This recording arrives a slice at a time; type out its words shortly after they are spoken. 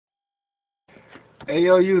Hey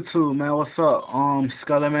yo, YouTube man, what's up?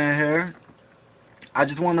 Scullyman here. I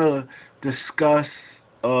just want to discuss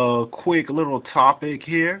a quick little topic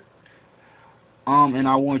here. And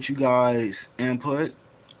I want you guys input.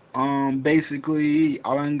 Basically,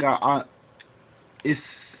 it's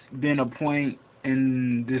been a point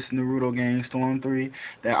in this Naruto game, Storm 3,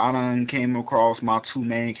 that I done came across my two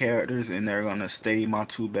main characters, and they're gonna stay my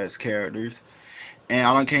two best characters. And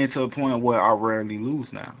I done came to a point where I rarely lose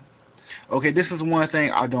now. Okay, this is one thing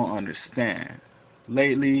I don't understand.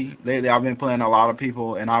 Lately I've been playing a lot of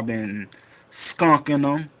people and I've been skunking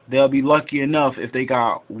them. They'll be lucky enough if they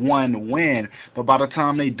got one win, but by the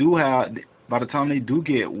time they do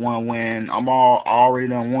get one win, I'm already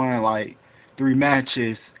done won like 3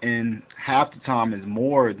 matches, and half the time is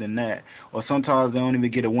more than that. Or sometimes they don't even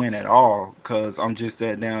get a win at all because I'm just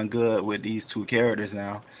that damn good with these two characters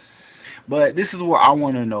now. But this is what I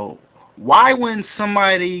want to know. Why when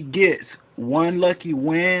somebody gets one lucky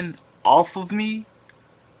win off of me,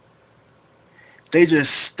 they just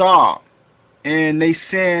stop and they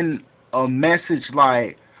send a message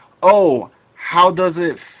like, "Oh, how does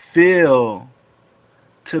it feel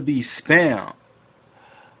to be spammed?"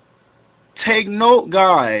 Take note,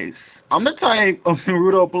 guys. I'm the type of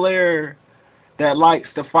Naruto player that likes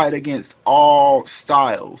to fight against all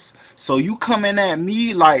styles. So you coming at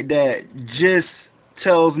me like that just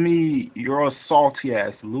tells me you're a salty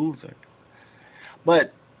ass loser.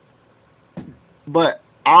 But I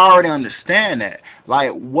already understand that.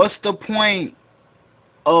 Like, what's the point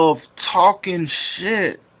of talking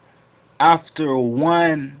shit after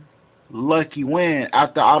one lucky win?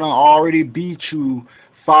 After I done already beat you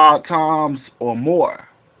 5 times or more,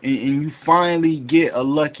 and you finally get a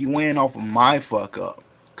lucky win off of my fuck up,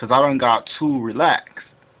 cause I done got too relaxed.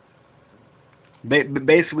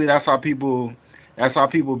 Basically, that's how people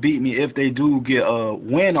beat me if they do get a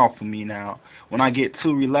win off of me now. When I get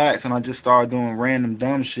too relaxed and I just start doing random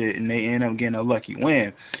dumb shit and they end up getting a lucky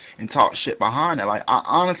win and talk shit behind it. Like, I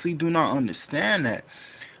honestly do not understand that.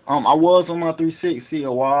 I was on my 360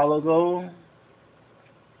 a while ago.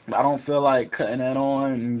 But I don't feel like cutting that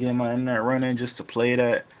on and getting my internet running just to play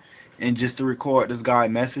that and just to record this guy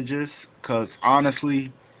messages. Cause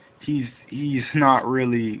honestly, he's not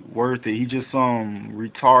really worth it. He just some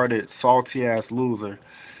retarded, salty ass loser.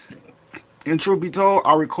 And truth be told,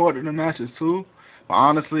 I recorded the matches too. But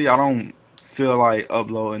honestly, I don't feel like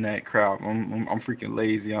uploading that crap. I'm freaking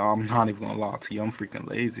lazy. I'm not even gonna lie to you. I'm freaking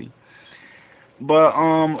lazy. But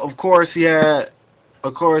of course he had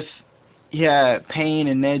Pain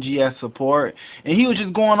and Neji as support, and he was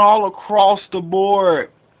just going all across the board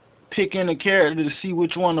picking a character to see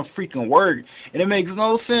which one to freaking work, and it makes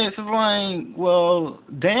no sense. It's like, well,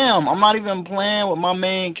 damn, I'm not even playing with my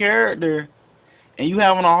main character, and you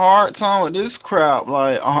having a hard time with this crap.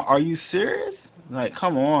 Like, are you serious? Like,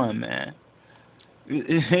 come on, man.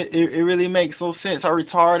 It really makes no sense how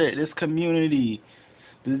retarded this community,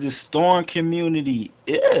 the Storm community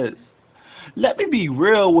is. Let me be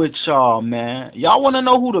real with y'all, man. Y'all want to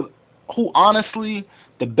know who honestly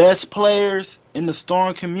the best players in the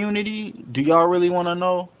Storm community? Do y'all really want to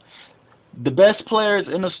know? The best players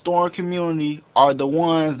in the Storm community are the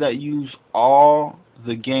ones that use all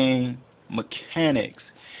the game mechanics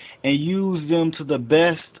and use them to the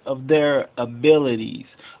best of their abilities.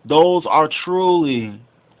 Those are truly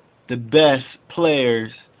the best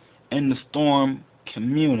players in the Storm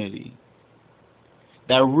community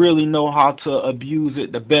that really know how to abuse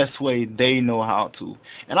it the best way they know how to.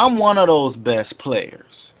 And I'm one of those best players.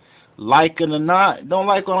 Like it or not, don't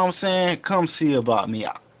like what I'm saying, come see about me.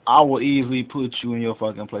 I will easily put you in your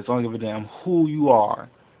fucking place. I don't give a damn who you are.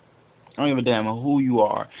 I don't give a damn who you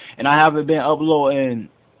are. And I haven't been uploading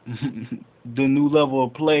the new level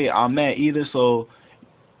of play I'm at either, so,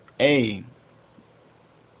 hey,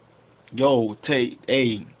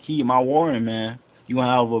 heed my warning, man. You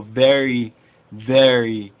gonna have a very,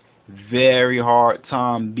 very, very hard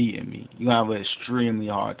time beating me. You gonna have an extremely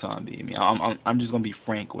hard time beating me. I'm just gonna be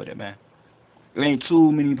frank with it, man. There ain't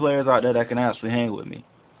too many players out there that can actually hang with me.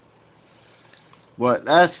 But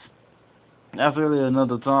that's really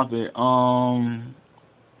another topic. I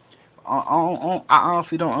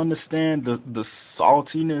honestly don't understand the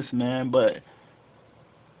saltiness, man. But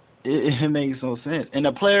it makes no sense. And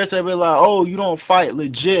the players that be like, "Oh, you don't fight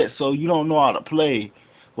legit, so you don't know how to play."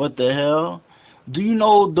 What the hell? Do you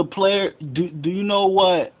know the player? Do you know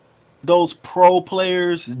what those pro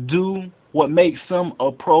players do? What makes them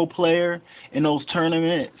a pro player in those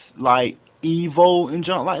tournaments like Evo and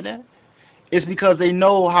junk like that? It's because they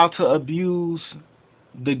know how to abuse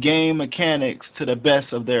the game mechanics to the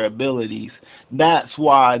best of their abilities. That's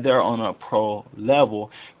why they're on a pro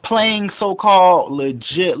level. Playing so-called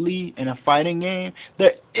legitly in a fighting game,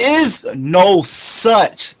 there is no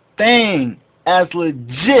such thing as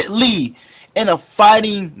legitly in a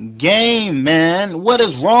fighting game, man. What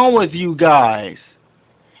is wrong with you guys?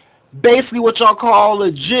 Basically, what y'all call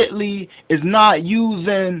legitly is not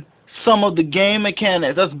using some of the game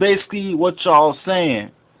mechanics. That's basically what y'all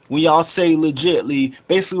saying. When y'all say legitly,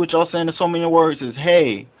 basically what y'all saying in so many words is,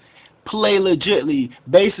 hey, play legitly.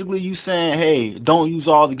 Basically, you saying, hey, don't use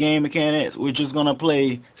all the game mechanics. We're just going to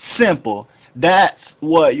play simple. That's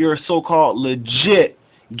what your so-called legit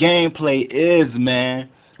gameplay is, man.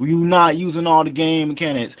 When you're not using all the game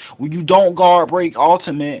mechanics. When you don't guard break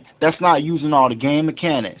ultimate, that's not using all the game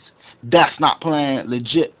mechanics. That's not playing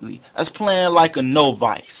legitly. That's playing like a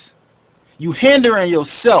novice. You hindering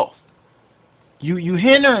yourself. You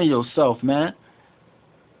hindering yourself, man.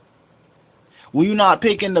 When you're not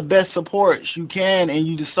picking the best supports you can and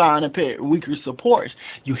you decide to pick weaker supports,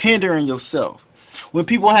 you hindering yourself. When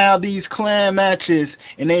people have these clan matches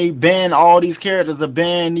and they ban all these characters or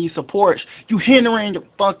ban these supports, you hindering your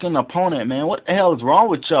fucking opponent, man. What the hell is wrong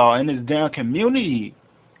with y'all in this damn community?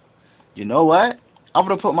 You know what? I'm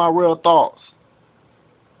gonna put my real thoughts.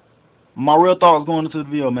 My real thoughts going into the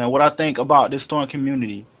video, man. What I think about this Storm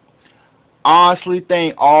community. Honestly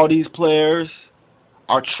think all these players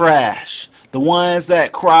are trash. The ones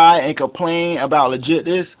that cry and complain about legit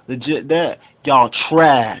this, legit that, y'all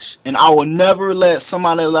trash. And I will never let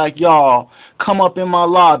somebody like y'all come up in my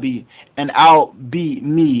lobby and outbeat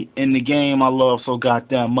me in the game I love so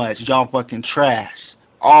goddamn much. Y'all fucking trash.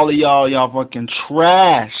 All of y'all fucking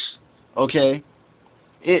trash. Okay?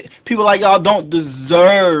 People like y'all don't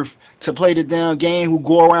deserve to play the damn game, who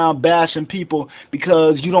go around bashing people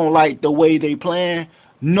because you don't like the way they playing.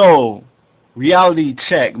 No. Reality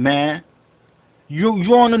check, man. You're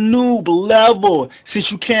on a noob level. Since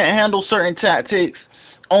you can't handle certain tactics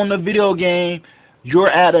on the video game, you're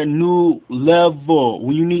at a new level.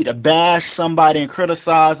 When you need to bash somebody and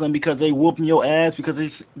criticize them because they whooping your ass because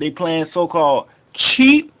they playing so-called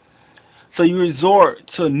cheap, so you resort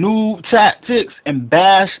to noob tactics and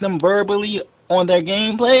bash them verbally on their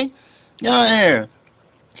gameplay. You know here.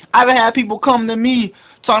 I've had people come to me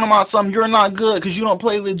talking about something, you're not good because you don't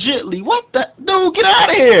play legitly. What the? Dude, get out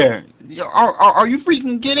of here. Are you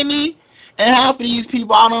freaking kidding me? And half of these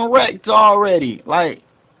people I done wrecked already. Like,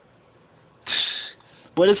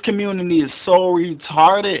 but this community is so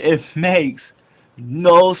retarded, it makes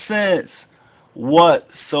no sense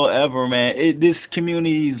whatsoever, man. This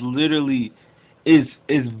community is literally is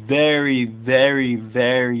very, very,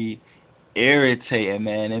 very irritating,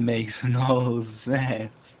 man. It makes no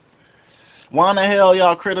sense. Why in the hell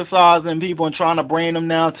y'all criticizing people and trying to bring them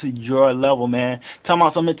down to your level, man? Talking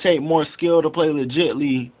about something take more skill to play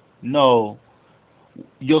legitly. No.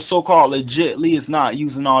 Your so-called legitly is not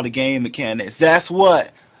using all the game mechanics. That's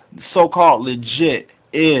what so-called legit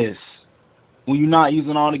is. When you're not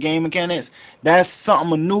using all the game mechanics, that's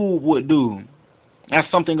something a noob would do.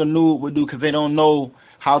 That's something a noob would do because they don't know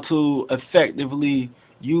how to effectively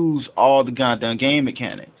use all the goddamn game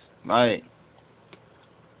mechanics. Like,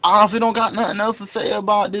 I honestly don't got nothing else to say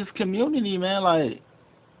about this community, man. Like,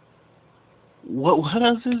 what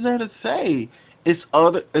else is there to say? It's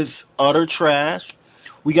utter trash.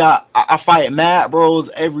 I fight Mad Bros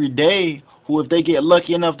every day who, if they get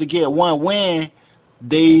lucky enough to get one win,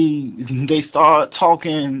 they start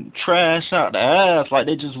talking trash out the ass like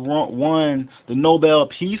they just won the Nobel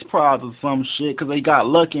Peace Prize or some shit because they got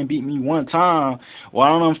lucky and beat me one time. Well,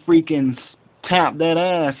 I don't freaking tap that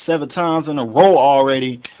ass 7 times in a row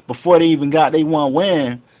already before they even got they one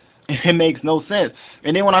win. It makes no sense.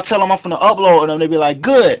 And then when I tell them I'm finna upload them, they be like,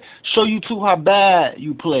 good, show you two how bad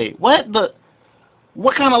you play. What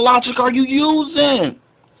kind of logic are you using?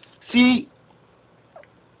 See?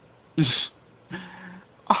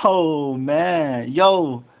 Oh, man.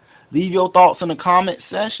 Yo, leave your thoughts in the comment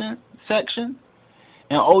section.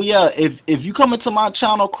 And, oh, yeah, if you come into my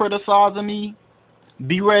channel criticizing me,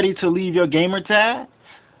 be ready to leave your gamer tag.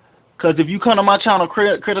 Because if you come to my channel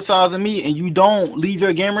criticizing me and you don't leave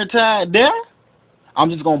your gamer tag there, I'm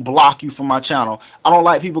just going to block you from my channel. I don't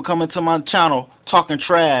like people coming to my channel talking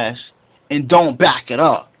trash and don't back it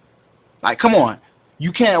up. Like, come on.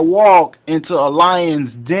 You can't walk into a lion's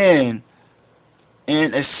den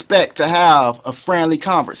and expect to have a friendly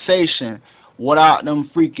conversation without them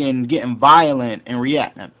freaking getting violent and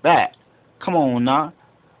reacting back. Come on now.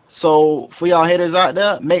 So for y'all haters out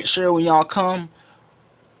there, make sure when y'all come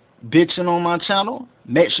bitching on my channel,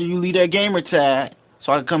 make sure you leave that gamer tag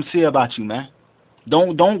so I can come see about you, man.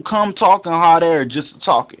 Don't come talking hot air just to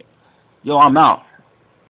talk it. Yo, I'm out.